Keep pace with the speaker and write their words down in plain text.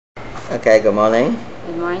Okay, good morning.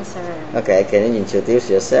 Good morning, sir. Okay, can you introduce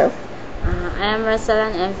yourself? I am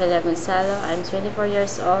Rosalan M. Gonzalo. I'm 24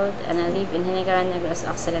 years old and I live in Hinigaran, Negros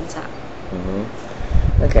Occidental.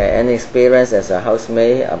 Okay, any experience as a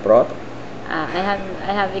housemaid abroad? I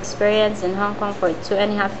have experience in Hong Kong for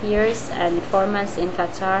 2.5 years and 4 months in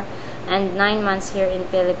Qatar and 9 months here in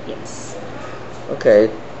Philippines.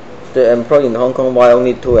 Okay, the employee in Hong Kong, why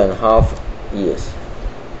only 2.5 years?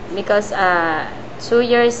 Because 2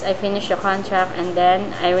 years I finished the contract and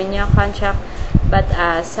then I renew a contract, but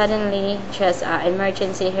suddenly just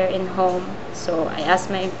emergency here in home, so I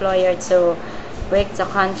asked my employer to break the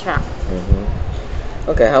contract.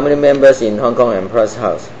 Okay, how many members in Hong Kong employees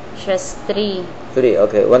house? Just 3. 3,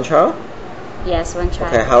 okay. One child? Yes, one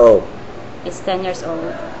child. Okay, how old? It's 10 years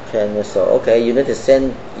old. 10 years old. Okay, you need to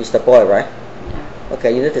send, it's the boy, right? Yeah.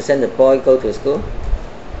 Okay, you need to send the boy go to school?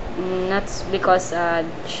 Not because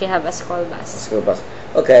she have a school bus. School bus.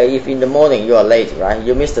 Okay, if in the morning you are late, right?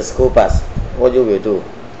 You miss the school bus, what you will do?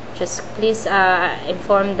 Just please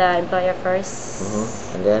inform the employer first.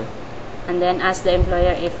 And then ask the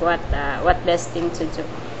employer if what best thing to do.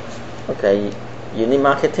 Okay, you need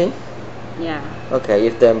marketing? Yeah. Okay,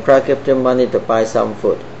 if the employer gives you money to buy some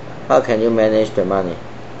food, how can you manage the money?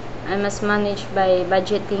 I must manage by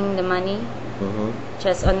budgeting the money.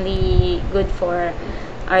 Just only good for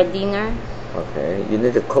our dinner. Okay, you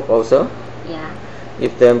need to cook also? Yeah.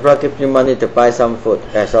 If the employer gives you money to buy some food,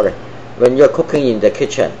 when you're cooking in the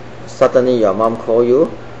kitchen, suddenly your mom call you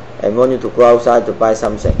and want you to go outside to buy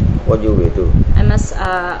something, what you will do? I must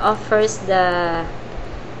off first the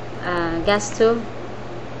gas stove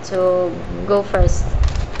to go first.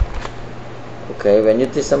 Okay, when you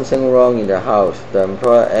did something wrong in the house, the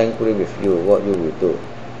employer angry with you, what you will do?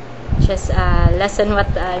 Just listen what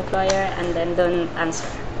the employer and then don't answer.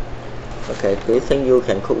 Okay, do you think you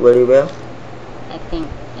can cook very well? I think,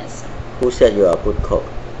 yes. Who said you are a good cook?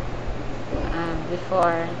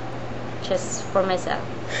 Before, just for myself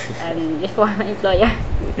and before my employer.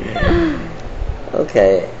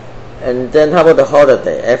 Okay, and then how about the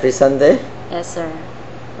holiday? Every Sunday? Yes, sir.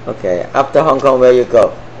 Okay, after Hong Kong, where you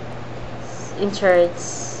go? In church.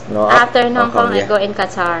 No, after Hong Kong, yeah. I go in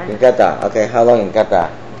Qatar. In Qatar. Okay, how long in Qatar?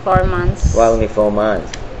 4 months. Why only 4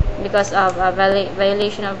 months? Because of a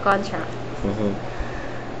violation of contract.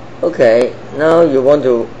 Okay, now you want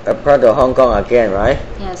to apply to Hong Kong again, right?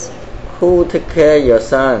 Yes, sir. Who take care of your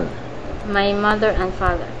son? My mother and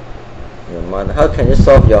father. Your mother. How can you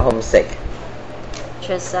solve your homesick?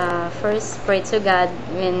 Just first pray to God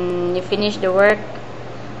when you finish the work.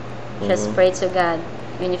 Just pray to God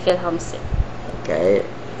when you feel homesick. Okay,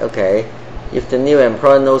 okay. If the new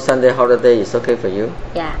employer no Sunday holiday, it's okay for you?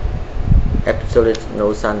 Yeah. Absolutely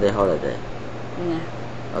no Sunday holiday? Yeah.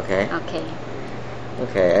 Okay. Okay.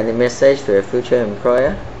 Okay, any message to a future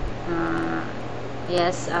employer?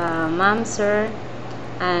 Yes, ma'am, sir,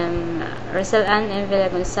 I'm Rosal Ann M.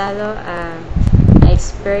 Gonzalo. I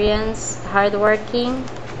experienced hardworking,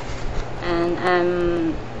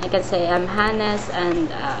 and I can say I'm honest and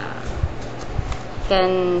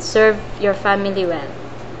can serve your family well.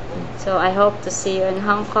 So I hope to see you in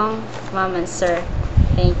Hong Kong, ma'am and sir.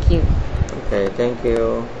 Thank you. Okay, thank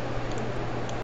you.